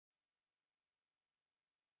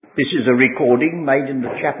This is a recording made in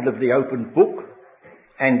the chapel of the Open Book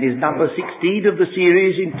and is number 16 of the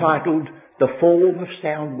series entitled The Form of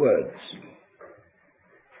Sound Words.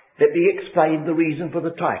 Let me explain the reason for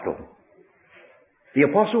the title. The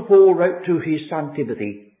Apostle Paul wrote to his son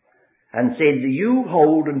Timothy and said, "You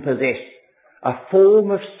hold and possess a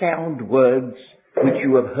form of sound words which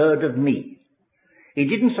you have heard of me." He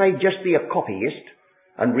didn't say just be a copyist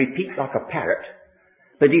and repeat like a parrot,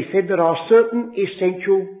 but he said there are certain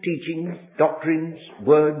essential teachings, doctrines,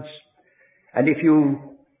 words, and if you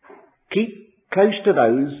keep close to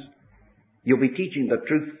those, you'll be teaching the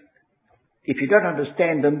truth. If you don't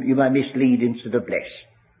understand them, you may mislead instead of bless.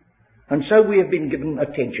 And so we have been given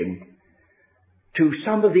attention to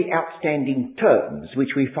some of the outstanding terms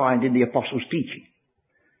which we find in the Apostles' teaching.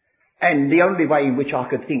 And the only way in which I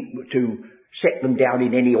could think to set them down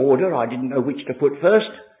in any order, I didn't know which to put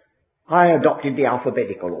first, I adopted the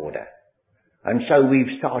alphabetical order. And so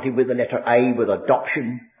we've started with the letter A with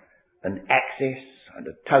adoption and access and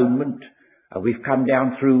atonement, and we've come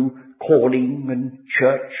down through calling and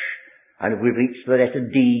church, and we've reached the letter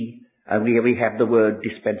D, and here we have the word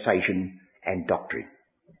dispensation and doctrine.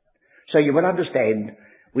 So you will understand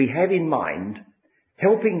we have in mind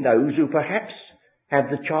helping those who perhaps have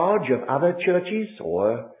the charge of other churches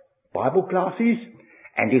or Bible classes,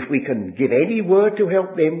 and if we can give any word to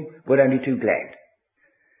help them, we're only too glad.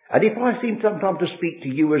 And if I seem sometimes to speak to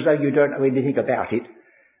you as though you don't know anything about it,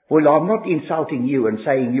 well, I'm not insulting you and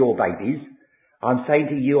saying you're babies. I'm saying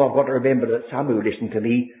to you, I've got to remember that some who listen to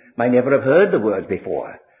me may never have heard the words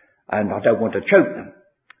before, and I don't want to choke them.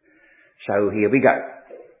 So here we go.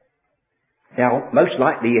 Now, most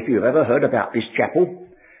likely, if you've ever heard about this chapel,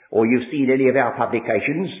 or you've seen any of our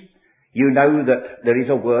publications, you know that there is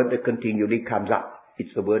a word that continually comes up.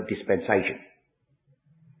 It's the word dispensation.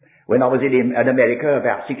 When I was in America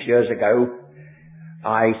about 6 years ago,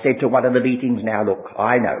 I said to one of the meetings, now look,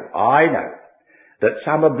 I know that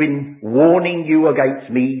some have been warning you against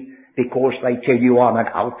me because they tell you I'm an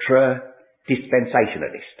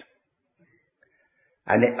ultra-dispensationalist.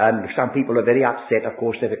 And some people are very upset, of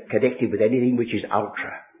course, that are connected with anything which is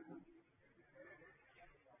ultra.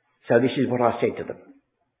 So this is what I said to them.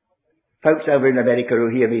 Folks over in America who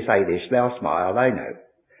hear me say this, they'll smile, they know.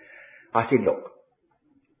 I said, look,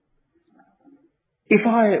 if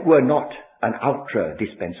I were not an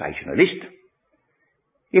ultra-dispensationalist,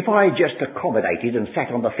 if I just accommodated and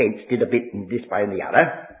sat on the fence, did a bit in this way and the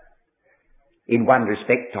other, in one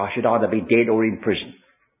respect I should either be dead or in prison.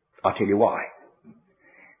 I'll tell you why.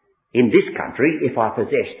 In this country, if I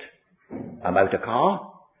possessed a motor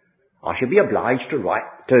car, I should be obliged to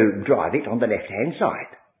drive it on the left-hand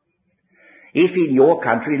side. If in your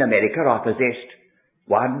country, in America, I possessed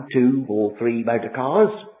 1, 2 or 3 motor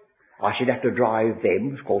cars, I should have to drive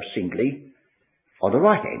them, of course, singly, on the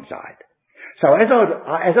right-hand side. So as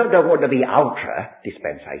I don't want to be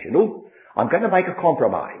ultra-dispensational, I'm going to make a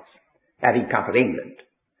compromise, having come from England.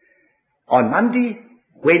 On Monday,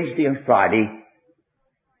 Wednesday and Friday,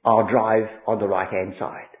 I'll drive on the right-hand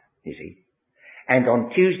side, you see. And on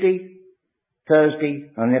Tuesday,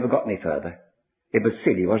 Thursday, I never got any further. It was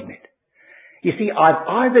silly, wasn't it? You see, I've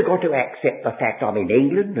either got to accept the fact I'm in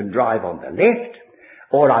England and drive on the left,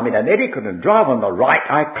 or I'm in America and drive on the right.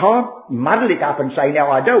 I can't muddle it up and say,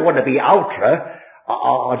 now, I don't want to be ultra,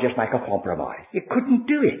 I'll just make a compromise. You couldn't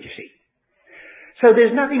do it, you see. So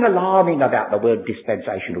there's nothing alarming about the word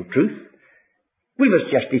dispensational truth. We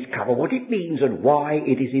must just discover what it means and why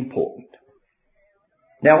it is important.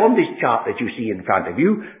 Now, on this chart that you see in front of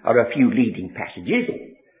you are a few leading passages,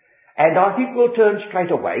 and I think we'll turn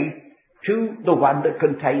straight away to the one that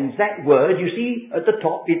contains that word. You see, at the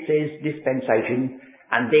top it says dispensation,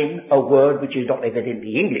 and then a word which is not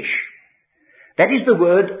evidently English. That is the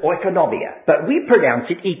word oikonomia, but we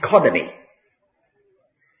pronounce it economy.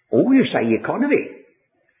 Oh, you say economy.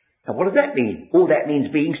 Now what does that mean? Oh, that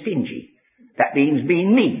means being stingy. That means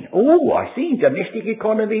being mean. Oh, I see. Domestic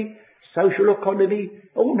economy, social economy.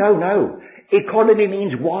 Oh, no. Economy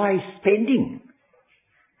means wise spending.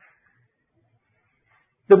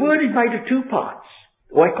 The word is made of 2 parts.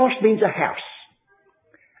 Oikos means a house,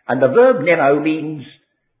 and the verb nemo means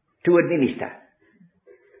to administer.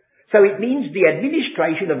 So it means the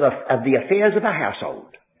administration of the affairs of a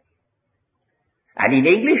household. And in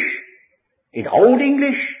English, in Old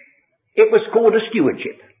English, it was called a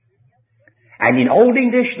stewardship. And in Old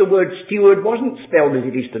English, the word steward wasn't spelled as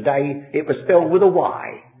it is today, it was spelled with a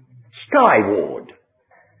Y. Styward.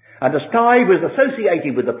 And the sty was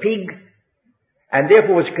associated with the pig, and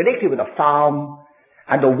therefore was connected with a farm,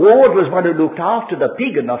 and the ward was one who looked after the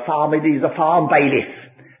pig and the farm. It is a farm bailiff.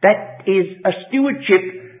 That is a stewardship,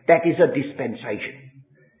 that is a dispensation.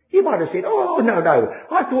 You might have said, oh, no,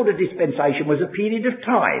 I thought a dispensation was a period of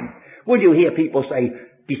time. Well, you hear people say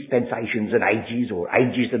dispensations and ages, or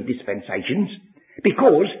ages and dispensations,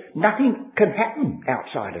 because nothing can happen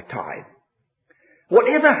outside of time.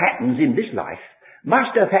 Whatever happens in this life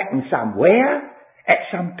must have happened somewhere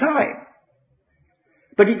at some time.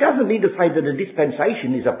 But it doesn't mean to say that a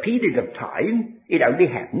dispensation is a period of time. It only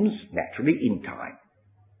happens naturally in time.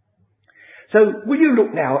 So will you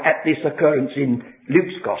look now at this occurrence in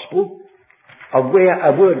Luke's Gospel of where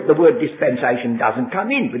the word dispensation doesn't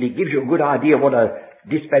come in, but it gives you a good idea what a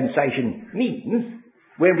dispensation means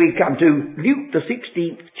when we come to Luke the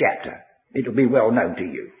 16th chapter. It'll be well known to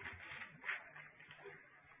you.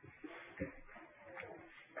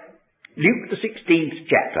 Luke the 16th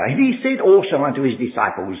chapter. And he said also unto his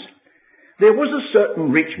disciples, there was a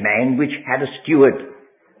certain rich man which had a steward,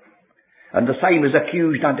 and the same was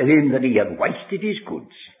accused unto him that he had wasted his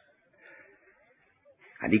goods.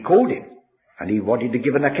 And he called him, and he wanted to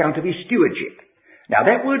give an account of his stewardship. Now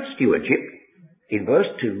that word stewardship, in verse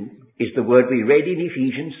 2, is the word we read in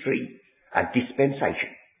Ephesians 3, a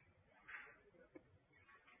dispensation.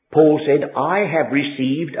 Paul said, I have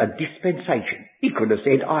received a dispensation. He could have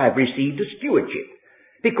said, I have received a stewardship.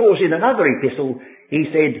 Because in another epistle, he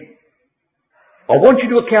said, I want you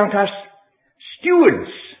to account us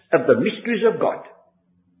stewards of the mysteries of God.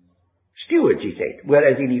 Stewards, he said,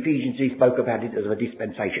 whereas in Ephesians he spoke about it as a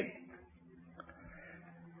dispensation.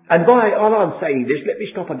 And while I'm saying this, let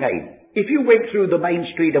me stop again. If you went through the main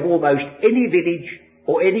street of almost any village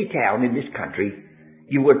or any town in this country,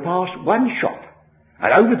 you would pass one shop,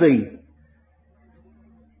 and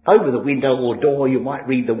over the window or door you might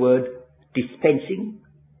read the word dispensing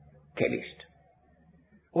chemist.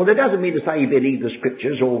 Well, that doesn't mean to say he believed the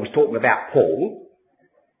scriptures or was talking about Paul,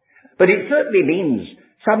 but it certainly means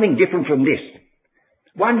something different from this.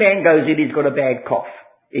 One man goes in, he's got a bad cough.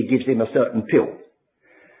 He gives him a certain pill.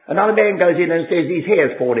 Another man goes in and says his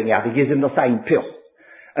hair's falling out. He gives him the same pill.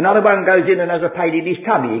 Another one goes in and has a pain in his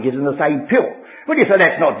tummy. He gives him the same pill. Well, you say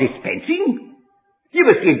that's not dispensing. You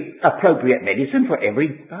must give appropriate medicine for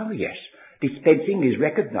every... Oh, yes. Dispensing is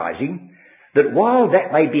recognizing that while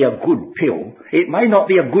that may be a good pill, it may not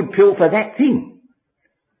be a good pill for that thing.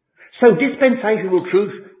 So dispensational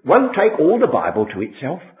truth won't take all the Bible to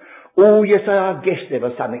itself. Oh, yes, I guess there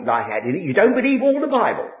was something like that in it. You don't believe all the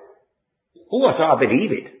Bible. Oh, yes, I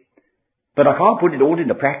believe it. But I can't put it all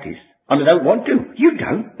into practice, and I don't want to. You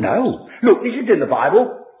don't? No. Look, this is in the Bible.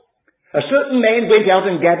 A certain man went out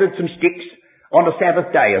and gathered some sticks on the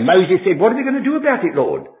Sabbath day, and Moses said, what are we going to do about it,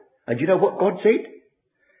 Lord? And you know what God said?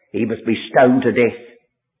 He must be stoned to death.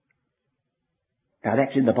 Now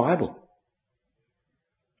that's in the Bible.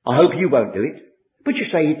 I hope you won't do it. But you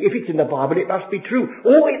say, if it's in the Bible, it must be true.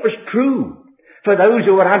 Oh, it was true for those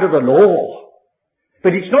who are under the law.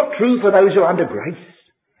 But it's not true for those who are under grace,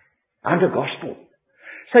 under gospel.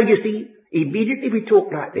 So you see, immediately we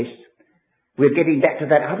talk like this, we're getting back to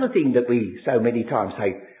that other thing that we so many times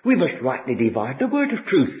say, we must rightly divide the word of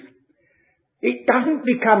truth. It doesn't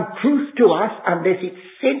become truth to us unless it's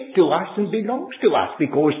sent to us and belongs to us,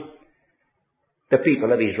 because the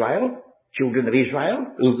people of Israel, children of Israel,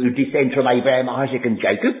 who descend from Abraham, Isaac and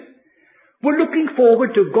Jacob, were looking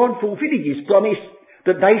forward to God fulfilling his promise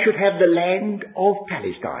that they should have the land of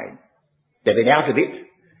Palestine. They've been out of it.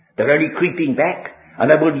 They're only creeping back, and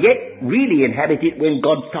they will yet really inhabit it when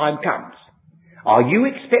God's time comes. Are you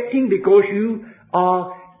expecting, because you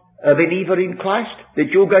are a believer in Christ, that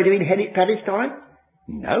you're going to inherit Palestine?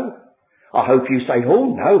 No. I hope you say,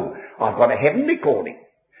 oh no, I've got a heavenly calling.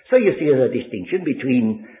 So you see there's a distinction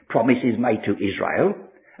between promises made to Israel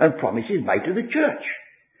and promises made to the church.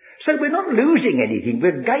 So we're not losing anything.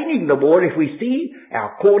 We're gaining the more if we see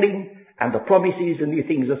our calling and the promises and the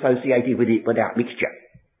things associated with it without mixture.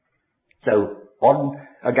 So on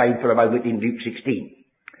again for a moment in Luke 16.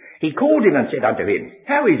 He called him and said unto him,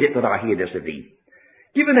 how is it that I hear this of thee?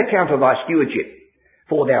 Give an account of thy stewardship,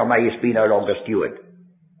 for thou mayest be no longer steward.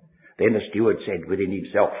 Then the steward said within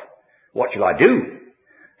himself, what shall I do?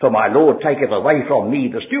 For my Lord taketh away from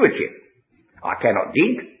me the stewardship. I cannot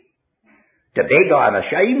dig. To beg I am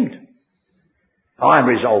ashamed. I am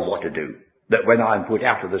resolved what to do, that when I am put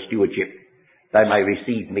out of the stewardship, they may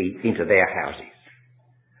receive me into their houses.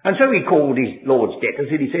 And so he called his Lord's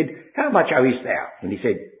debtors, and he said, how much owest thou? And he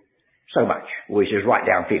said, so much. Or he says, write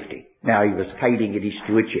down 50. Now he was failing in his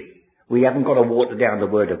stewardship. We haven't got to water down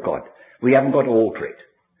the word of God. We haven't got to alter it.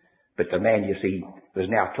 But the man, you see, was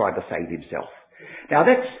now trying to save himself. Now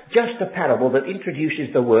that's just a parable that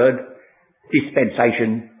introduces the word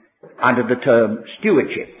dispensation under the term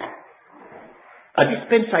stewardship. A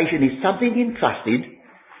dispensation is something entrusted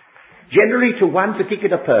generally to one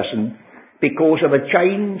particular person because of a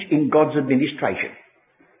change in God's administration.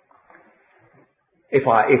 If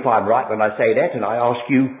I'm right when I say that, and I ask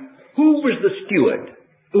you, who was the steward?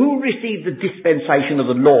 Who received the dispensation of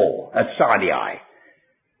the law at Sinai?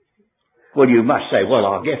 Well, you must say, well,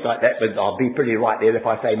 I guess like that, but I'll be pretty right there if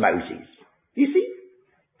I say Moses. You see?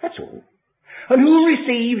 That's all. And who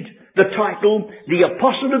received the title, the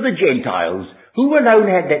Apostle of the Gentiles? Who alone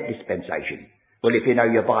had that dispensation? Well, if you know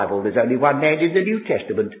your Bible, there's only one man in the New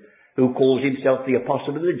Testament who calls himself the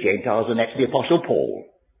Apostle of the Gentiles, and that's the Apostle Paul.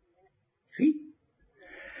 See?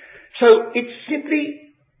 So it's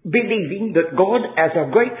simply believing that God has a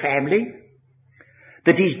great family,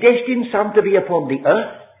 that He's destined some to be upon the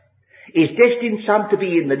earth, is destined some to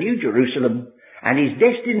be in the New Jerusalem, and is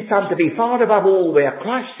destined some to be far above all where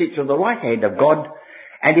Christ sits on the right hand of God.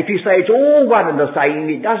 And if you say it's all one and the same,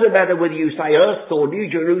 it doesn't matter whether you say earth or New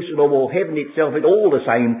Jerusalem or heaven itself, it's all the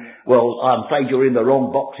same. Well, I'm afraid you're in the wrong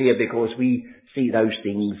box here, because we see those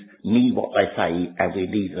things mean what they say and we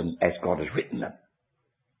leave them as God has written them.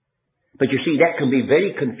 But you see, that can be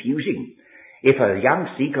very confusing. If a young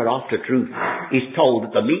seeker after truth is told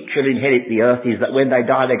that the meek shall inherit the earth, is that when they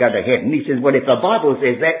die they go to heaven, he says, well, if the Bible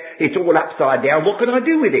says that, it's all upside down, what can I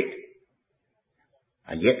do with it?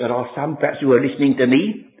 And yet there are some perhaps who are listening to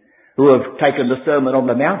me who have taken the Sermon on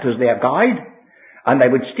the Mount as their guide, and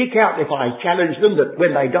they would stick out if I challenge them that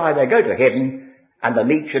when they die they go to heaven, and the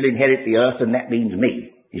meek shall inherit the earth, and that means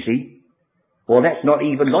me, you see. Well, that's not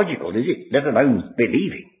even logical, is it? Let alone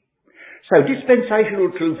believing. So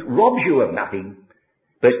dispensational truth robs you of nothing,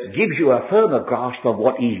 but gives you a firmer grasp of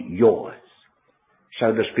what is yours.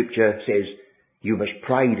 So the Scripture says, you must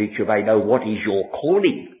pray that you may know what is your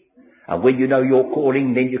calling. And when you know your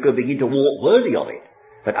calling, then you can begin to walk worthy of it.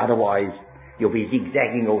 But otherwise, you'll be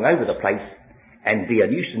zigzagging all over the place and be a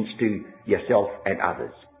nuisance to yourself and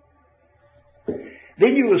others.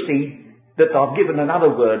 Then you will see that I've given another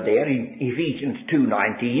word there in Ephesians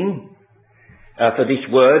 2:19, for this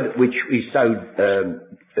word, which is so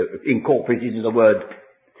incorporated in the word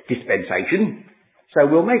dispensation. So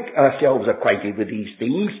we'll make ourselves acquainted with these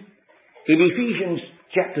things. In Ephesians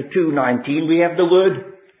chapter 2:19, we have the word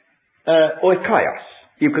oikaios.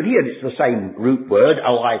 You can hear it's the same root word,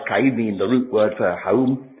 oike, meaning the root word for a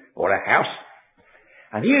home or a house.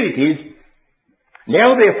 And here it is,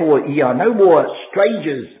 now therefore ye are no more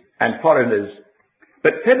strangers and foreigners,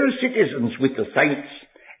 but fellow citizens with the saints,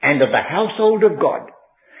 and of the household of God.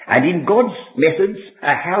 And in God's methods,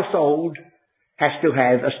 a household has to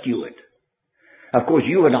have a steward. Of course,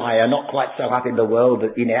 you and I are not quite so up in the world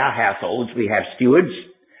that in our households we have stewards.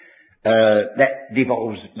 That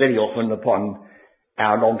devolves very often upon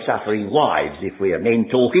our long-suffering wives, if we are men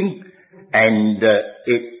talking. And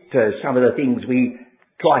some of the things we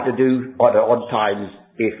try to do at odd times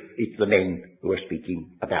if it's the men who are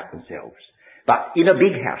speaking about themselves. But in a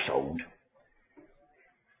big household,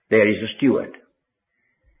 there is a steward.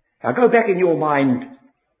 Now go back in your mind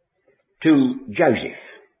to Joseph,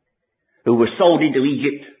 who was sold into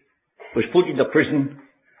Egypt, was put into prison,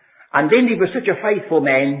 and then he was such a faithful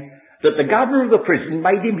man that the governor of the prison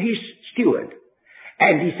made him his steward.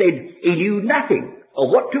 And he said he knew nothing of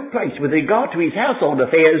what took place with regard to his household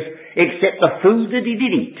affairs except the food that he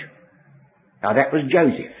did eat. Now that was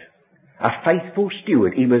Joseph, a faithful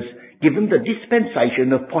steward. He was given the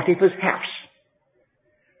dispensation of Potiphar's house.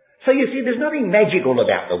 So you see, there's nothing magical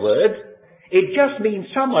about the word. It just means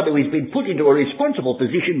someone who has been put into a responsible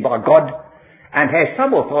position by God and has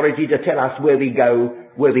some authority to tell us where we go,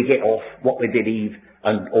 where we get off, what we believe,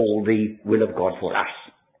 and all the will of God for us.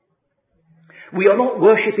 We are not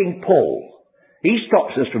worshipping Paul. He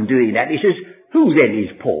stops us from doing that. He says, who then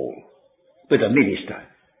is Paul? But a minister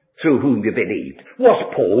through whom you believed.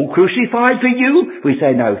 Was Paul crucified for you? We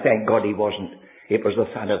say, no, thank God he wasn't. It was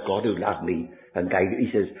the Son of God who loved me and gave it.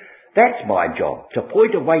 He says, that's my job, to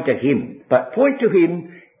point a way to him, but point to him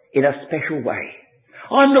in a special way.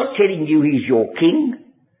 I'm not telling you he's your king.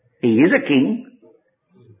 He is a king.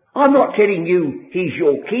 I'm not telling you he's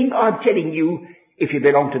your king. I'm telling you, if you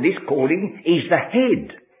belong to this calling, he's the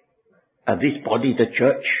head of this body, the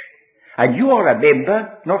church. And you are a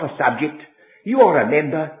member, not a subject. You are a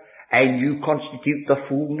member, and you constitute the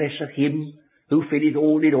fullness of him who filleth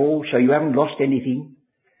all in all, so you haven't lost anything.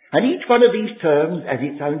 And each one of these terms has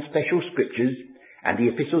its own special scriptures, and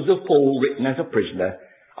the epistles of Paul written as a prisoner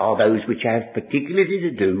are those which have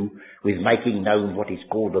particularly to do with making known what is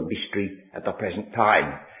called the mystery at the present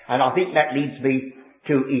time. And I think that leads me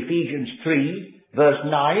to Ephesians 3 verse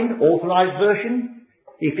 9, authorized version.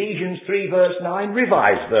 Ephesians 3 verse 9,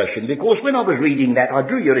 revised version. Because when I was reading that, I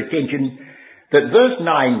drew your attention that verse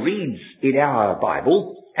 9 reads in our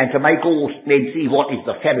Bible, and to make all men see what is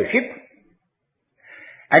the fellowship.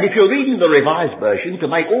 And if you're reading the Revised Version, to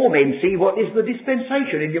make all men see what is the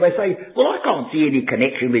dispensation. And you may say, well, I can't see any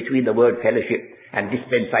connection between the word fellowship and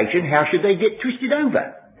dispensation. How should they get twisted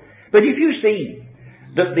over? But if you see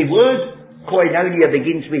that the word koinonia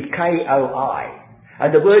begins with K-O-I,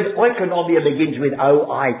 and the word oikonomia begins with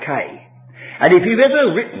O-I-K, and if you've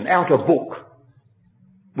ever written out a book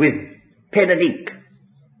with pen and ink,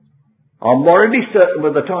 I'm morally certain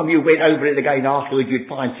by the time you went over it again afterwards, you'd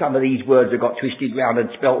find some of these words have got twisted round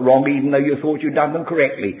and spelt wrong, even though you thought you'd done them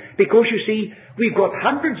correctly. Because you see, we've got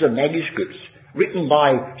hundreds of manuscripts written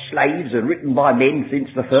by slaves and written by men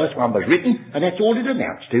since the first one was written, and that's all it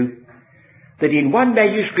amounts to. That in one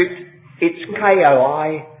manuscript it's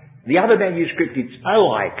K-O-I, the other manuscript it's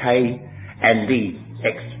O-I-K, and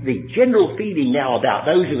the general feeling now about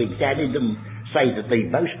those who examine them say that the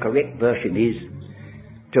most correct version is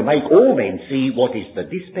to make all men see what is the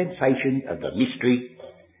dispensation of the mystery.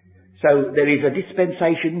 So there is a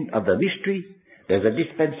dispensation of the mystery, there's a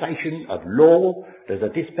dispensation of law, there's a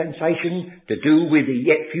dispensation to do with the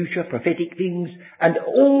yet future prophetic things, and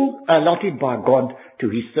all allotted by God to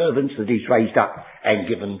his servants that he's raised up and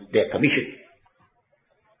given their commission.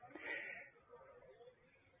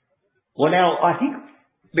 Well now, I think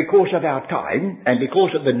because of our time and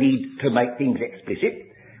because of the need to make things explicit,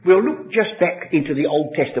 we'll look just back into the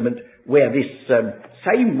Old Testament where this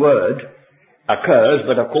same word occurs,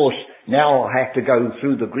 but of course now I have to go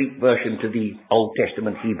through the Greek version to the Old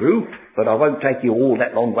Testament Hebrew, but I won't take you all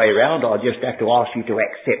that long way round. I'll just have to ask you to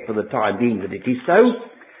accept for the time being that it is so.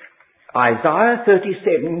 Isaiah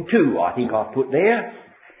 37:2 I think I've put there,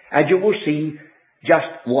 and you will see just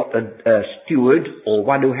what a steward or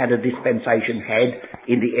one who had a dispensation had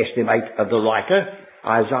in the estimate of the writer.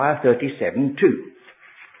 Isaiah 37:2.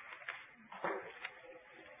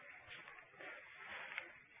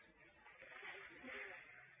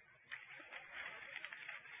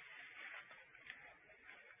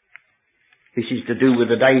 This is to do with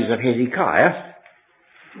the days of Hezekiah.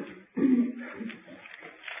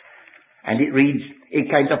 And it reads, it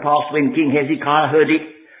came to pass when King Hezekiah heard it,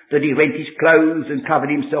 that he rent his clothes and covered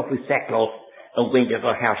himself with sackcloth and went to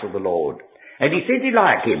the house of the Lord. And he sent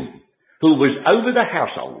Eliakim, who was over the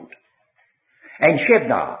household, and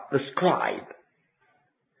Shebna, the scribe.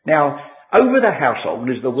 Now, over the household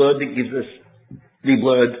is the word that gives us the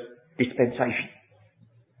word dispensation.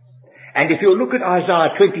 And if you look at Isaiah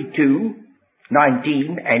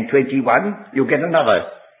 22:19 and 21, you'll get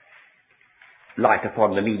another light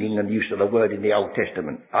upon the meaning and use of the word in the Old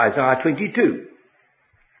Testament. Isaiah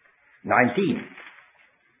 22:19.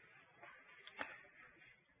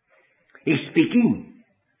 He's speaking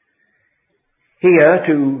here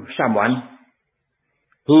to someone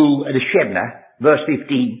who, the Shebna, verse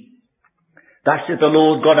 15, thus saith the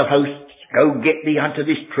Lord God of hosts, go get thee unto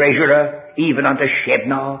this treasurer, even unto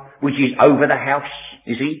Shebna, which is over the house.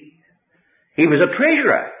 You see? He was a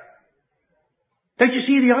treasurer. Don't you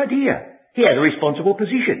see the idea? He had a responsible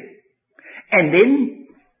position. And then,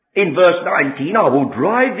 in verse 19, I will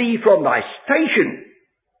drive thee from thy station,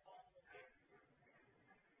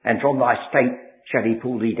 and from thy state shall he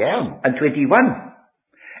pull thee down. And 21,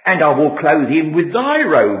 and I will clothe him with thy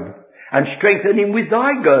robe, and strengthen him with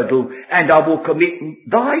thy girdle, and I will commit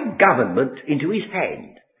thy government into his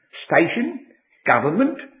hand. Station,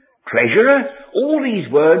 government, treasurer, all these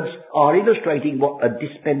words are illustrating what a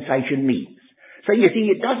dispensation means. So you see,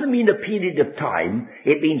 it doesn't mean a period of time,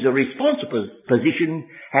 it means a responsible position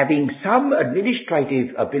having some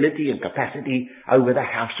administrative ability and capacity over the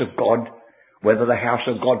house of God, whether the house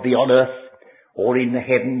of God be on earth or in the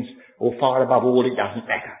heavens or far above all, it doesn't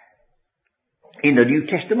matter. In the New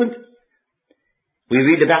Testament, we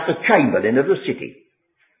read about the chamberlain of the city.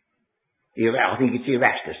 I think it's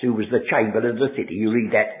Erastus who was the chamberlain of the city. You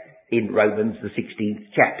read that in Romans, the 16th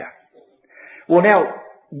chapter. Well now,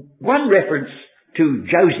 one reference to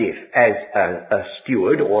Joseph as a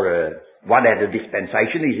steward or one at a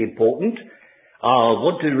dispensation is important. I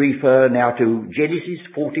want to refer now to Genesis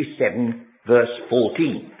 47 verse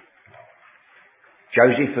 14.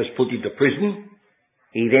 Joseph was put into prison.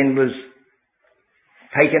 He then was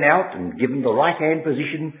taken out and given the right hand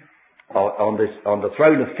position on the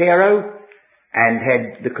throne of Pharaoh and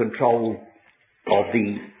had the control of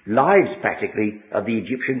the lives practically of the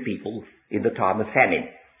Egyptian people in the time of famine.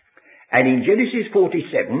 And in Genesis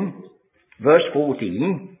 47 verse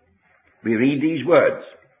 14 we read these words.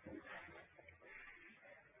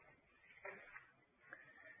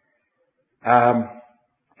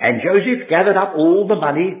 And Joseph gathered up all the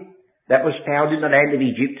money that was found in the land of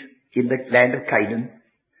Egypt, in the land of Canaan,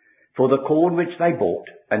 for the corn which they bought,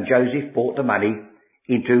 and Joseph bought the money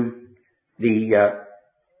into the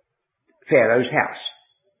Pharaoh's house.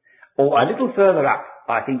 Or a little further up,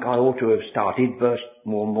 I think I ought to have started verse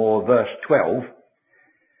 12.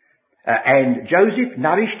 And Joseph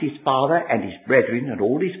nourished his father and his brethren and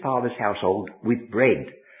all his father's household with bread,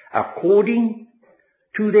 according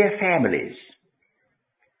to their families.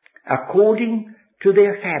 According to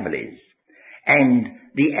their families. And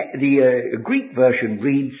the Greek version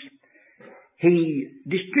reads, he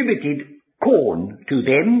distributed corn to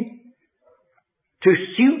them to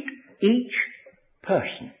suit each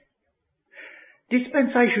person.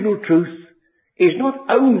 Dispensational truth is not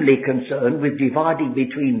only concerned with dividing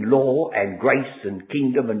between law and grace and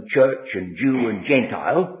kingdom and church and Jew and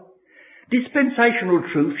Gentile. Dispensational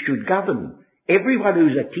truth should govern everyone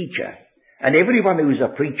who's a teacher and everyone who's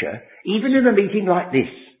a preacher, even in a meeting like this.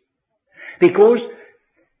 Because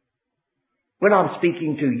when I'm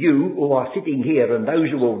speaking to you who are sitting here and those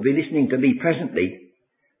who will be listening to me presently,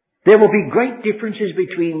 there will be great differences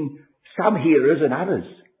between some hearers and others.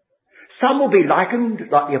 Some will be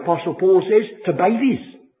likened, like the Apostle Paul says, to babies.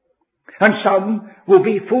 And some will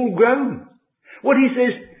be full grown. What he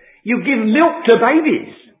says, you give milk to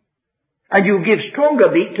babies, and you give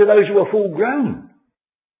stronger meat to those who are full grown.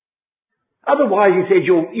 Otherwise, he says,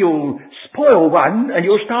 you'll spoil one and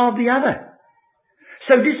you'll starve the other.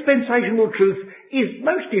 So dispensational truth is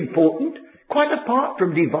most important, quite apart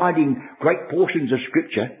from dividing great portions of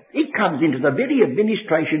Scripture. It comes into the very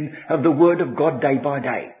administration of the Word of God day by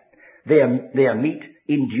day. Their meat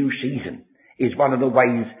in due season is one of the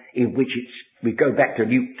ways in which we go back to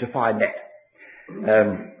Luke to find that,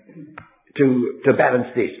 to balance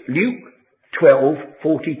this. Luke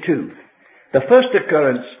 12:42. The first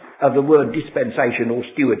occurrence of the word dispensation or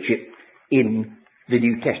stewardship in the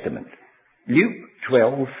New Testament. Luke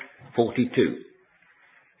 12:42.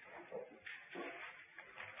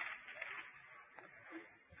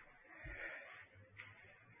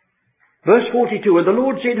 Verse 42, and the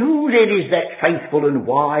Lord said, who then is that faithful and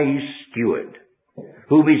wise steward,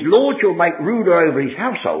 whom his Lord shall make ruler over his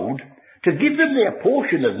household, to give them their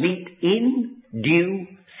portion of meat in due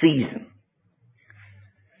season?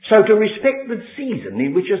 So to respect the season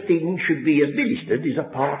in which a thing should be administered is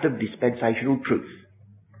a part of dispensational truth.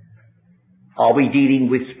 Are we dealing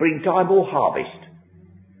with springtime or harvest?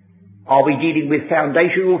 Are we dealing with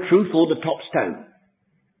foundational truth or the top stone?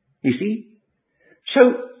 You see?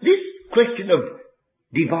 So this question of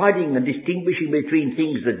dividing and distinguishing between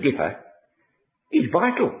things that differ is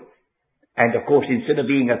vital. And of course, instead of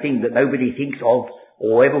being a thing that nobody thinks of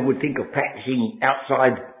or ever would think of practicing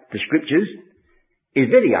outside the Scriptures, is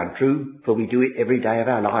very untrue, for we do it every day of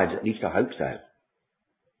our lives, at least I hope so.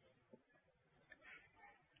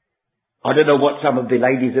 I don't know what some of the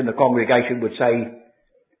ladies in the congregation would say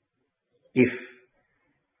if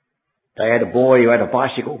they had a boy who had a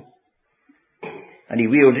bicycle and he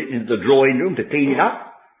wheeled it into the drawing room to clean it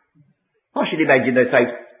up. I should imagine they'd say,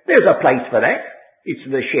 there's a place for that. It's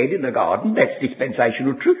the shed in the garden. That's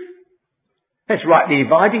dispensational truth. That's rightly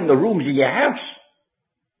dividing the rooms in your house.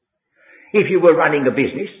 If you were running a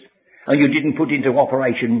business and you didn't put into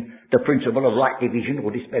operation the principle of right division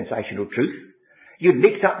or dispensational truth, you'd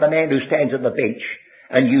mix up the man who stands at the bench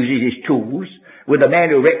and uses his tools with the man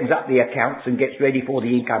who reckons up the accounts and gets ready for the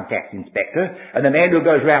income tax inspector, and the man who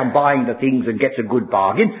goes round buying the things and gets a good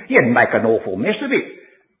bargain. You'd make an awful mess of it.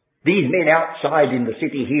 These men outside in the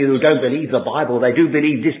city here who don't believe the Bible, they do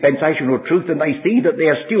believe dispensational truth, and they see that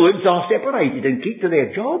their stewards are separated and keep to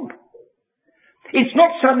their job. It's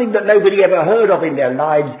not something that nobody ever heard of in their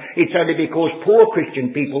lives. It's only because poor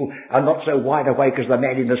Christian people are not so wide awake as the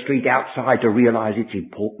man in the street outside to realize its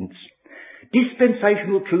importance.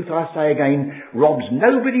 Dispensational truth, I say again, robs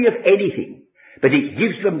nobody of anything, but it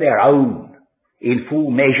gives them their own in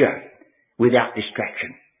full measure without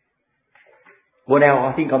distraction. Well, now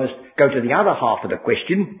I think I must go to the other half of the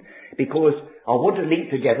question, because I want to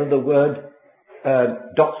link together the word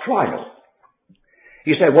doctrinal.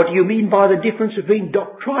 You say, what do you mean by the difference between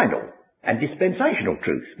doctrinal and dispensational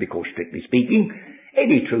truth? Because strictly speaking,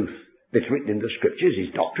 any truth that's written in the Scriptures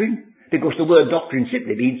is doctrine, because the word doctrine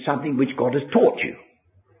simply means something which God has taught you.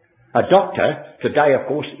 A doctor, today of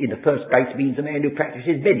course, in the first place means a man who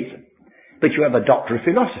practices medicine. But you have a doctor of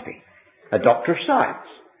philosophy, a doctor of science,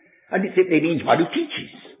 and it simply means one who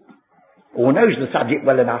teaches, or knows the subject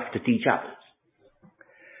well enough to teach others.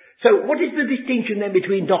 So what is the distinction then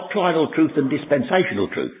between doctrinal truth and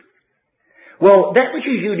dispensational truth? Well, that which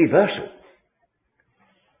is universal,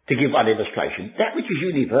 to give one illustration, that which is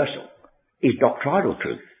universal is doctrinal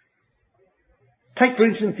truth. Take, for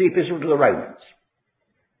instance, the Epistle to the Romans.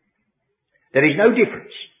 There is no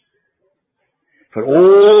difference. For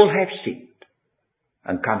all have sinned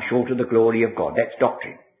and come short of the glory of God. That's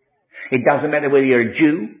doctrine. It doesn't matter whether you're a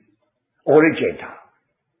Jew or a Gentile.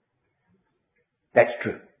 That's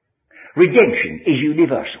true. Redemption is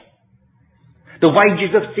universal. The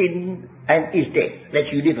wages of sin is death.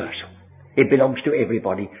 That's universal. It belongs to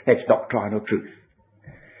everybody. That's doctrinal truth.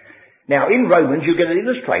 Now, in Romans, you get an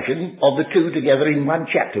illustration of the two together in one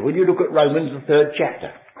chapter. When you look at Romans, the 3rd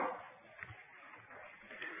chapter.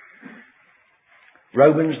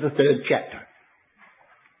 Romans, the 3rd chapter.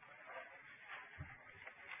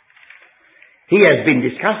 He has been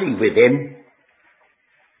discussing with them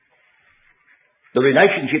the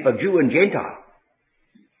relationship of Jew and Gentile.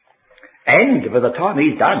 And by the time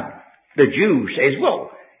he's done, the Jew says,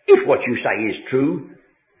 well, if what you say is true,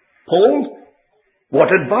 Paul, what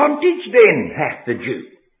advantage then hath the Jew?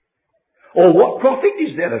 Or what profit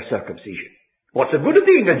is there of circumcision? What's the good of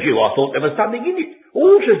being a Jew? I thought there was something in it.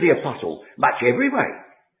 All, says the apostle, much every way.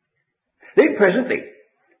 Then presently,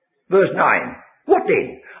 verse 9, what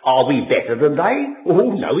then? Are we better than they?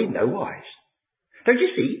 Oh, no, in no wise. Don't you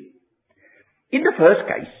see? In the first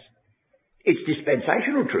case, it's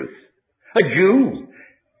dispensational truth. A Jew,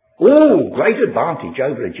 great advantage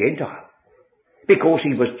over a Gentile, because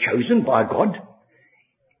he was chosen by God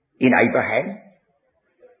in Abraham.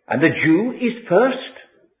 And the Jew is first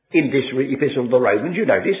in this epistle of the Romans, you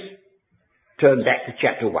notice. Turn back to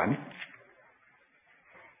chapter 1.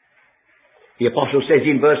 The apostle says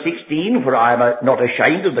in verse 16, for I am not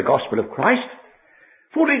ashamed of the gospel of Christ,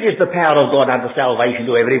 for it is the power of God unto salvation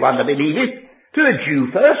to everyone that believeth, to the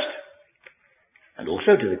Jew first, and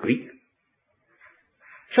also to the Greek.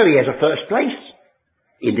 So he has a first place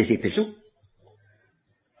in this epistle.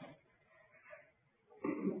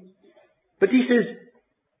 But he says,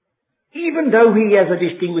 even though he has a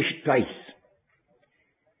distinguished place,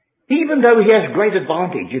 even though he has great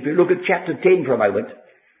advantage, if you look at chapter 10 for a moment,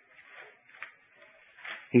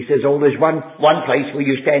 he says, there's one place where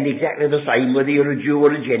you stand exactly the same, whether you're a Jew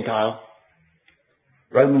or a Gentile.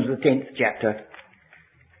 Romans the 10th chapter.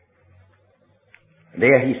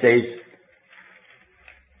 There he says,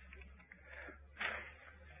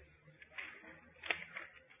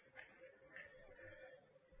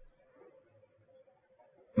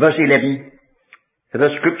 verse 11, for the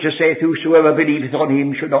scripture saith, whosoever believeth on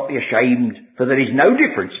him should not be ashamed, for there is no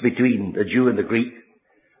difference between the Jew and the Greek.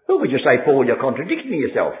 Well, would you say, Paul, you're contradicting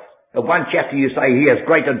yourself? In one chapter you say he has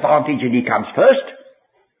great advantage and he comes first.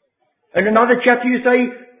 In another chapter you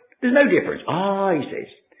say there's no difference. He says,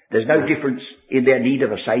 there's no difference in their need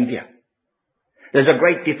of a saviour. There's a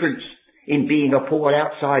great difference in being a poor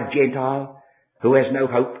outside Gentile who has no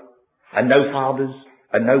hope and no fathers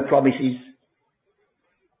and no promises.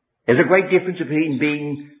 There's a great difference between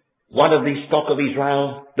being one of the stock of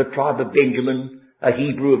Israel, the tribe of Benjamin, a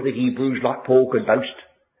Hebrew of the Hebrews like Paul could boast.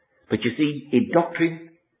 But you see, in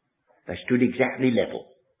doctrine, they stood exactly level.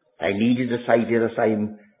 They needed a saviour the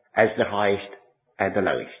same as the highest and the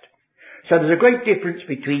lowest. So there's a great difference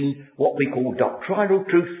between what we call doctrinal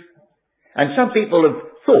truth, and some people have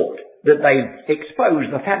thought that they've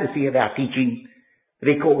exposed the fallacy of our teaching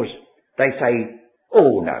because they say,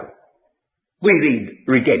 no, we read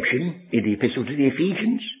redemption in the epistle to the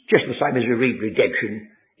Ephesians, just the same as we read redemption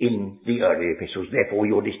in the earlier epistles, therefore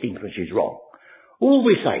your distinction is wrong. All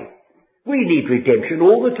we say, we need redemption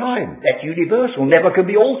all the time. That's universal, never can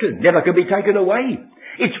be altered, never can be taken away.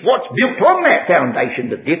 It's what's built on that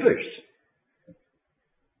foundation that differs.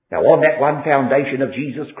 Now, on that one foundation of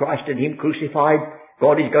Jesus Christ and him crucified,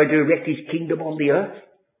 God is going to erect his kingdom on the earth.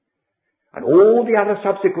 And all the other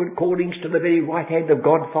subsequent callings to the very right hand of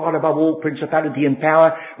God, far above all principality and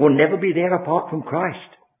power, will never be there apart from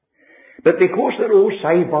Christ. But because they're all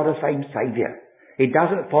saved by the same Saviour, it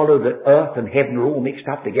doesn't follow that earth and heaven are all mixed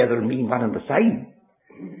up together and mean one and the same.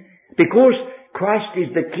 Because Christ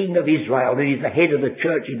is the King of Israel and he's the head of the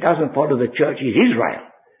church, it doesn't follow the church is Israel.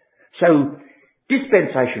 So,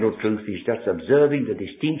 dispensational truth is just observing the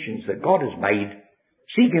distinctions that God has made,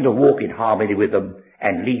 seeking to walk in harmony with them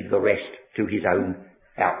and leave the rest to his own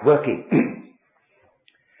outworking.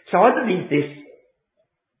 So underneath this,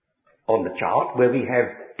 on the chart, where we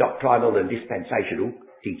have doctrinal and dispensational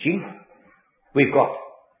teaching, we've got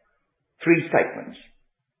three statements,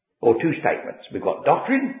 or two statements. We've got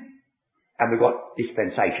doctrine and we've got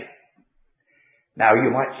dispensation. Now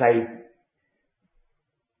you might say,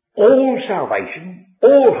 all salvation,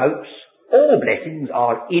 all hopes, all blessings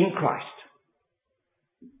are in Christ.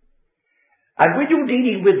 And when you're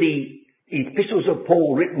dealing with the epistles of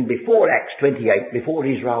Paul written before Acts 28, before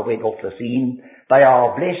Israel went off the scene, they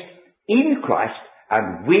are blessed in Christ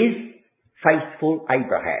and with faithful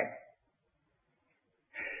Abraham.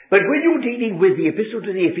 But when you're dealing with the epistle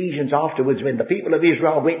to the Ephesians afterwards, when the people of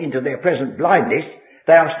Israel went into their present blindness,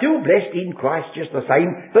 they are still blessed in Christ just the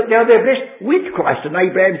same, but now they're blessed with Christ, and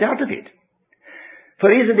Abraham's out of it.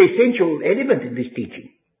 For here's an essential element in this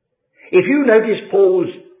teaching. If you notice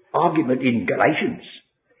Paul's argument in Galatians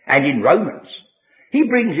and in Romans, he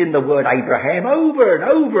brings in the word Abraham over and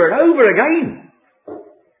over and over again.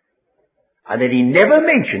 And then he never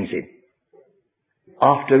mentions him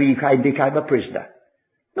after he became a prisoner.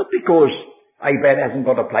 Not because Abraham hasn't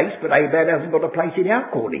got a place, but Abraham hasn't got a place in our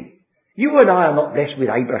calling. You and I are not blessed with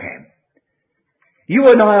Abraham. You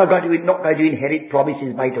and I are not going to inherit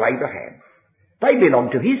promises made to Abraham. They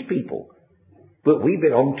belong to his people. But we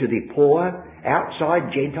belong to the poor,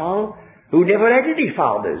 outside Gentile who never had any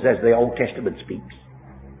fathers, as the Old Testament speaks.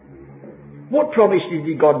 What promises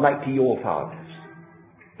did God make to your fathers?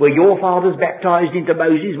 Were your fathers baptized into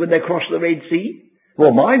Moses when they crossed the Red Sea?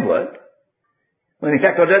 Well, mine weren't. Well, in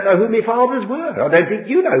fact, I don't know who my fathers were. I don't think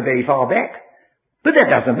you know very far back. But that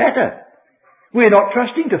doesn't matter. We're not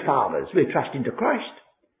trusting to fathers. We're trusting to Christ.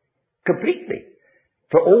 Completely.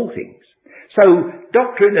 For all things. So,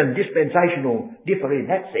 doctrine and dispensational differ in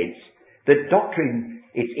that sense. That doctrine,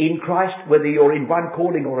 it's in Christ whether you're in one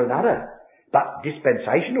calling or another. But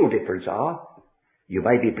dispensational difference are, you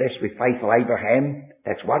may be blessed with faithful Abraham,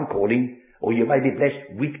 that's one calling, or you may be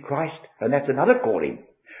blessed with Christ, and that's another calling.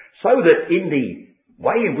 So that in the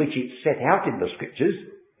way in which it's set out in the Scriptures,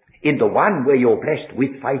 in the one where you're blessed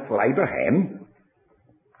with faithful Abraham,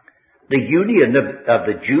 the union of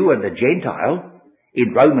the Jew and the Gentile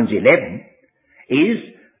in Romans 11 is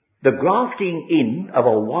the grafting in of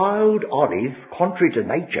a wild olive contrary to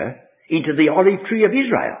nature into the olive tree of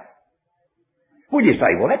Israel. Well, you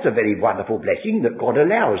say, well, that's a very wonderful blessing that God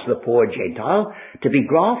allows the poor Gentile to be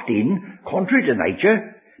grafted in contrary to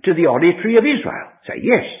nature to the olive tree of Israel. Say,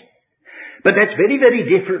 yes. But that's very, very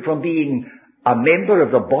different from being a member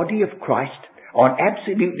of the body of Christ on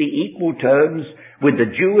absolutely equal terms with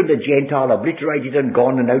the Jew and the Gentile obliterated and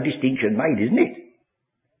gone and no distinction made, isn't it?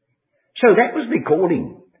 So that was the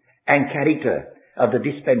calling and character of the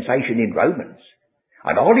dispensation in Romans.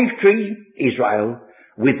 An olive tree, Israel,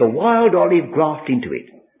 with the wild olive graft into it.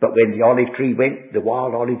 But when the olive tree went, the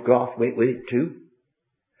wild olive graft went with it too.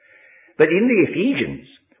 But in the Ephesians,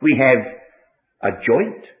 we have a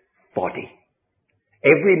joint body.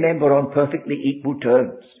 Every member on perfectly equal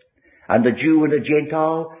terms. And the Jew and the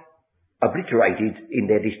Gentile obliterated in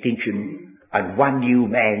their distinction and one new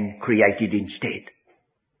man created instead.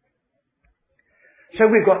 So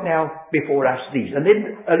we've got now before us these. And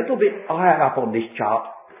then a little bit higher up on this chart,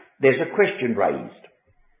 there's a question raised.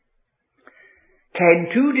 Can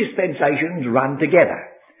two dispensations run together?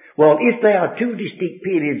 Well, if they are two distinct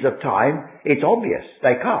periods of time, it's obvious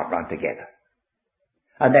they can't run together.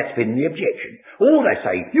 And that's been the objection. Or they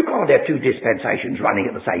say, you can't have two dispensations running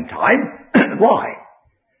at the same time. Why?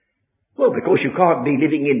 Well, because you can't be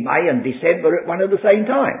living in May and December at one at the same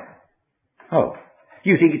time. Oh,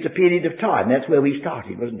 you think it's a period of time. That's where we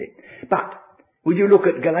started, wasn't it? But, will you look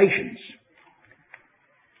at Galatians,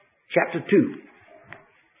 chapter 2.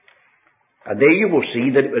 And there you will see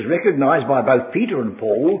that it was recognized by both Peter and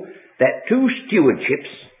Paul that two stewardships,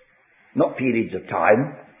 not periods of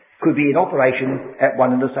time, could be in operation at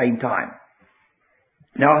one and the same time.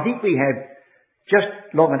 Now I think we have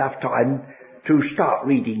just long enough time to start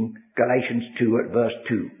reading Galatians 2 at verse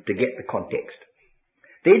 2 to get the context.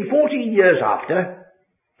 Then 14 years after,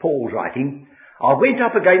 Paul's writing, I went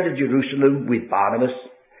up again to Jerusalem with Barnabas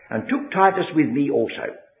and took Titus with me also.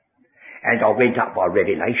 And I went up by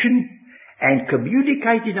revelation and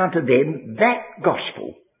communicated unto them that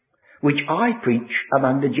gospel which I preach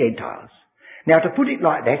among the Gentiles. Now, to put it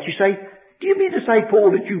like that, you say, do you mean to say,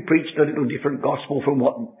 Paul, that you preached a little different gospel from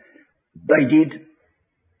what they did,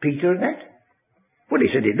 Peter and that? Well, he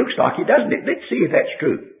said, it looks like it, doesn't it? Let's see if that's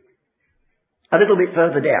true. A little bit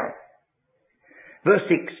further down. Verse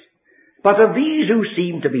 6. But of these who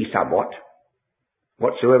seem to be somewhat,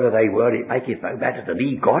 whatsoever they were, it maketh no matter to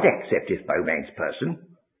me, God accepteth no man's person.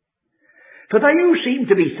 For they who seem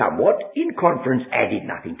to be somewhat, in conference added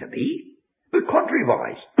nothing to me, but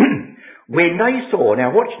contrariwise. When they saw,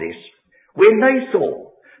 now watch this, when they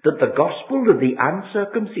saw that the gospel of the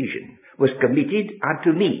uncircumcision was committed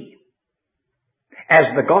unto me, as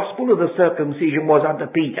the gospel of the circumcision was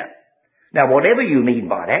unto Peter. Now whatever you mean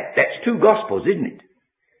by that, that's two gospels, isn't it?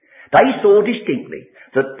 They saw distinctly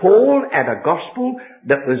that Paul had a gospel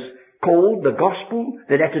that was called the gospel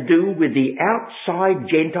that had to do with the outside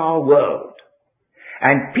Gentile world.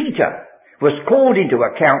 And Peter was called into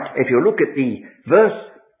account, if you look at the verse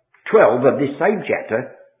 12 of this same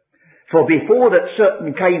chapter, for before that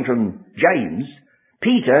certain came from James,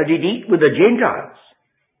 Peter did eat with the Gentiles.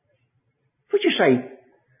 Would you say,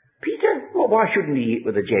 Peter, well, why shouldn't he eat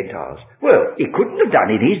with the Gentiles? Well, he couldn't have done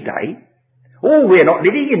in his day. Oh, we're not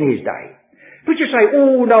living in his day. Would you say,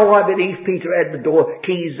 oh no, I believe Peter had the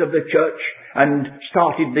keys of the church and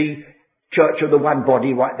started the church of the one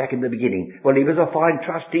body right back in the beginning. Well, he was a fine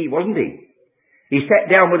trustee, wasn't he? He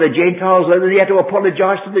sat down with the Gentiles and he had to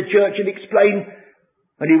apologize to the church and explain,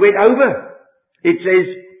 and he went over. It says,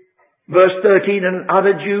 verse 13, and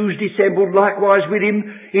other Jews dissembled likewise with him,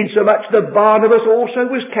 insomuch that Barnabas also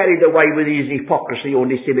was carried away with his hypocrisy or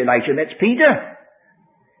dissimulation. That's Peter.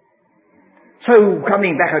 So,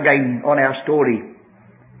 coming back again on our story,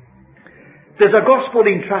 there's a gospel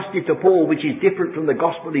entrusted to Paul which is different from the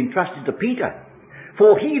gospel entrusted to Peter.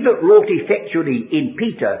 For he that wrought effectually in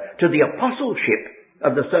Peter to the apostleship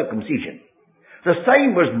of the circumcision, the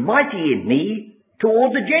same was mighty in me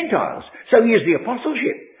toward the Gentiles. So he is the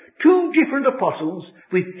apostleship. Two different apostles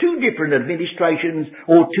with two different administrations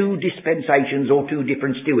or two dispensations or two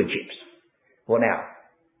different stewardships. Well now,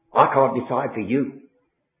 I can't decide for you,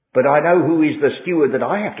 but I know who is the steward that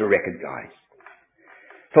I have to recognize.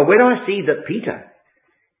 For when I see that Peter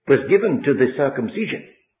was given to the circumcision,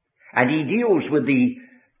 and he deals with the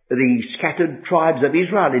scattered tribes of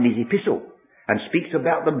Israel in his epistle, and speaks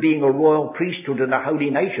about them being a royal priesthood and a holy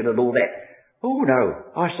nation and all that. Oh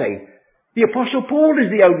no, I say, the Apostle Paul is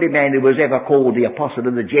the only man who was ever called the Apostle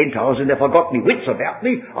of the Gentiles, and if I got my wits about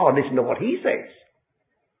me, I'll listen to what he says.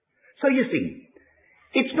 So you see,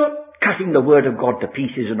 it's not cutting the Word of God to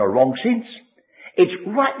pieces in a wrong sense. It's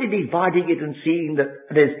rightly dividing it and seeing that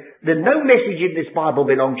there's no message in this Bible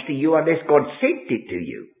belongs to you unless God sent it to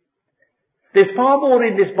you. There's far more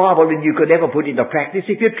in this Bible than you could ever put into practice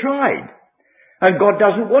if you tried. And God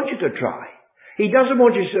doesn't want you to try. He doesn't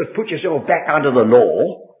want you to put yourself back under the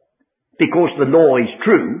law because the law is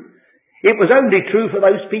true. It was only true for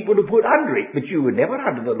those people who put under it, but you were never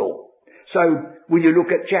under the law. So, will you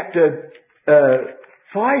look at chapter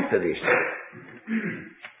 5 for this?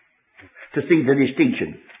 To see the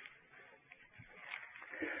distinction.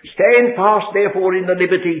 Stand fast therefore in the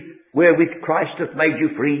liberty wherewith Christ hath made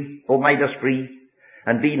you free, or made us free,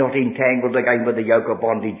 and be not entangled again with the yoke of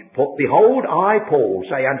bondage. Behold, I, Paul,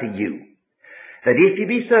 say unto you, that if ye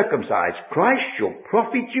be circumcised, Christ shall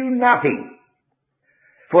profit you nothing.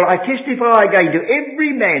 For I testify again to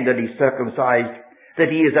every man that is circumcised, that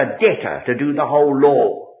he is a debtor to do the whole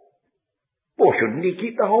law. Or shouldn't he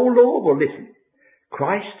keep the whole law? Well, listen.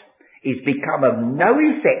 Christ is become of no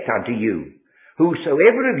effect unto you.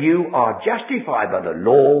 Whosoever of you are justified by the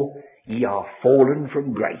law, ye are fallen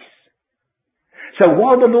from grace. So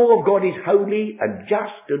while the law of God is holy and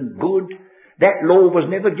just and good, that law was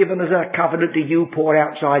never given as a covenant to you, poor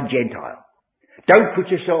outside Gentile. Don't put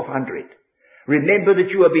yourself under it. Remember that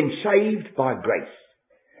you have been saved by grace,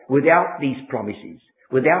 without these promises,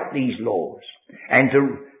 without these laws. And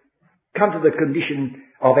to come to the condition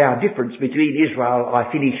of our difference between Israel,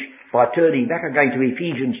 I finish by turning back again to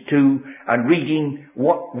Ephesians 2 and reading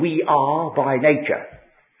what we are by nature.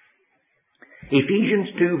 Ephesians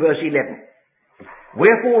 2 verse 11.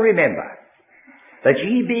 Wherefore remember that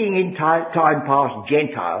ye being in time past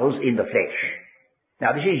Gentiles in the flesh.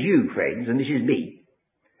 Now this is you, friends, and this is me,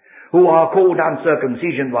 who are called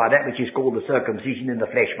uncircumcision by that which is called the circumcision in the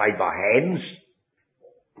flesh made by hands,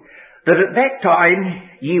 that at that time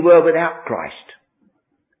ye were without Christ.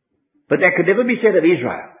 But that could never be said of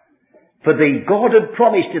Israel. For God had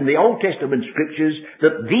promised in the Old Testament scriptures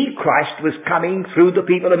that the Christ was coming through the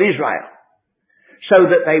people of Israel, so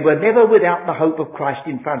that they were never without the hope of Christ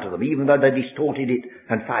in front of them, even though they distorted it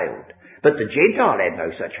and failed. But the Gentile had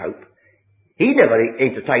no such hope. He never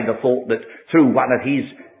entertained the thought that through one of his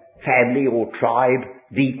family or tribe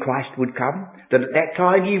the Christ would come, that at that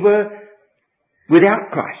time ye were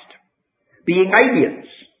without Christ, being aliens.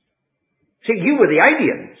 See, you were the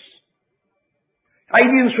aliens.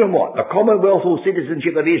 Aliens from what? The commonwealth or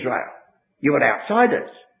citizenship of Israel. You were outsiders.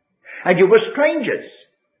 And you were strangers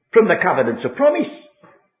from the covenants of promise,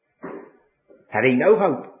 having no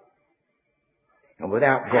hope and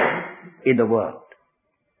without God in the world.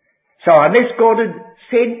 So unless God had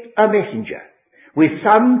sent a messenger with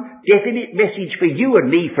some definite message for you and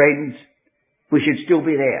me, friends, we should still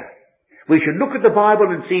be there. We should look at the Bible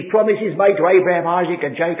and see promises made to Abraham, Isaac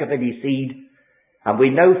and Jacob and his seed. And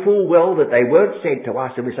we know full well that they weren't sent to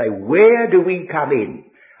us, and we say, where do we come in?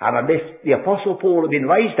 And unless the Apostle Paul had been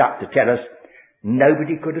raised up to tell us,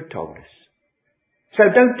 nobody could have told us. So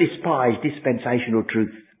don't despise dispensational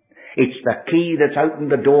truth. It's the key that's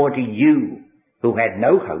opened the door to you who had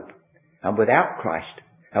no hope and without Christ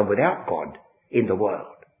and without God in the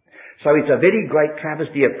world. So it's a very great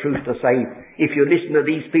travesty of truth to say, if you listen to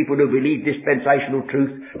these people who believe dispensational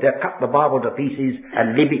truth, they'll cut the Bible to pieces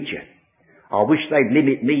and limit you. I wish they'd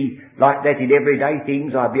limit me like that in everyday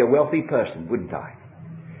things. I'd be a wealthy person, wouldn't I?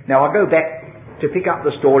 Now I go back to pick up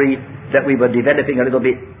the story that we were developing a little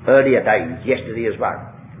bit earlier days, yesterday as well.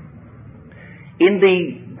 In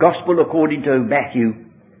the Gospel according to Matthew,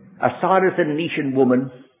 a Syrophoenician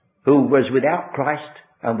woman who was without Christ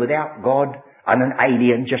and without God and an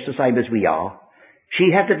alien just the same as we are, she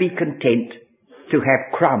had to be content to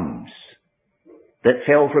have crumbs that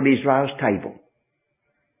fell from Israel's table.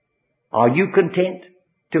 Are you content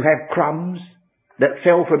to have crumbs that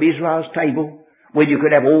fell from Israel's table when you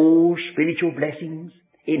could have all spiritual blessings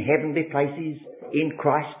in heavenly places in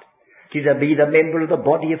Christ, to be the member of the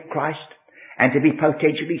body of Christ, and to be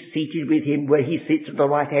potentially seated with him where he sits at the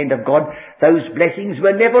right hand of God? Those blessings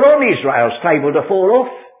were never on Israel's table to fall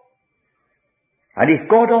off. And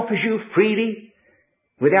if God offers you freely,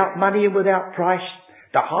 without money and without price,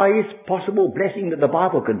 the highest possible blessing that the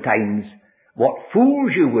Bible contains, what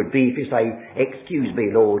fools you would be if you say, excuse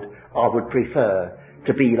me, Lord, I would prefer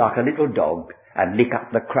to be like a little dog and lick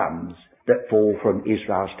up the crumbs that fall from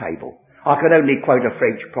Israel's table. I can only quote a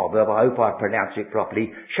French proverb, I hope I pronounce it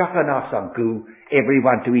properly, chacun a son goût,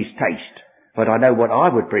 everyone to his taste. But I know what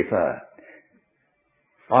I would prefer.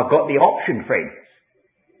 I've got the option, friends,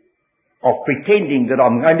 of pretending that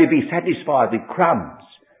I'm going to be satisfied with crumbs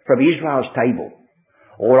from Israel's table,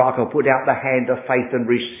 or I can put out the hand of faith and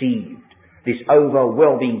receive this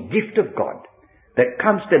overwhelming gift of God that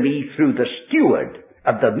comes to me through the steward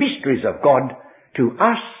of the mysteries of God to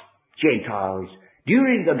us Gentiles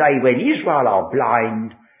during the day when Israel are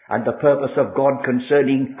blind and the purpose of God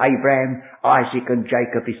concerning Abraham, Isaac and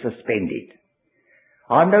Jacob is suspended.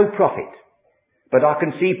 I'm no prophet, but I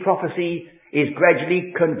can see prophecy is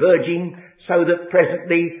gradually converging so that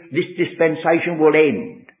presently this dispensation will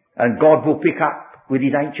end and God will pick up with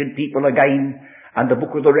his ancient people again, and the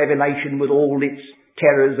book of the Revelation with all its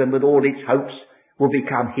terrors and with all its hopes will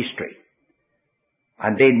become history.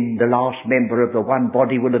 And then the last member of the one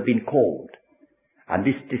body will have been called, and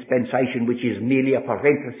this dispensation, which is merely a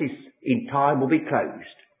parenthesis in time, will be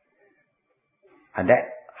closed. And that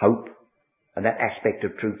hope and that aspect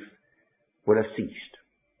of truth will have ceased.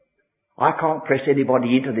 I can't press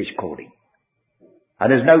anybody into this calling. And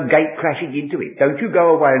there's no gate crashing into it. Don't you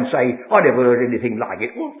go away and say, I never heard anything like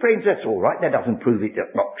it. Well, friends, that's all right. That doesn't prove it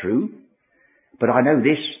not true. But I know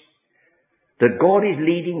this, that God is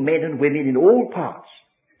leading men and women in all parts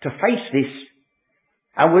to face this,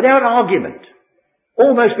 and without argument,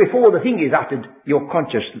 almost before the thing is uttered, you're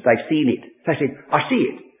conscious that they've seen it. They said, I see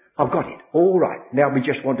it. I've got it. All right. Now we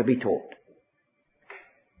just want to be taught.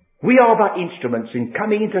 We are but instruments in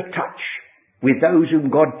coming into touch with those whom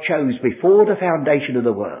God chose before the foundation of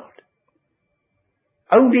the world.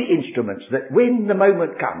 Only instruments that when the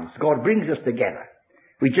moment comes, God brings us together.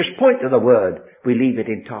 We just point to the Word, we leave it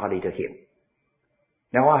entirely to Him.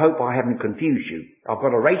 Now I hope I haven't confused you. I've got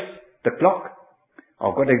to race the clock.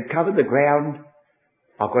 I've got to cover the ground.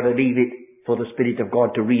 I've got to leave it for the Spirit of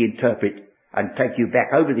God to reinterpret and take you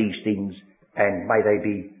back over these things, and may they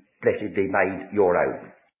be blessedly made your own.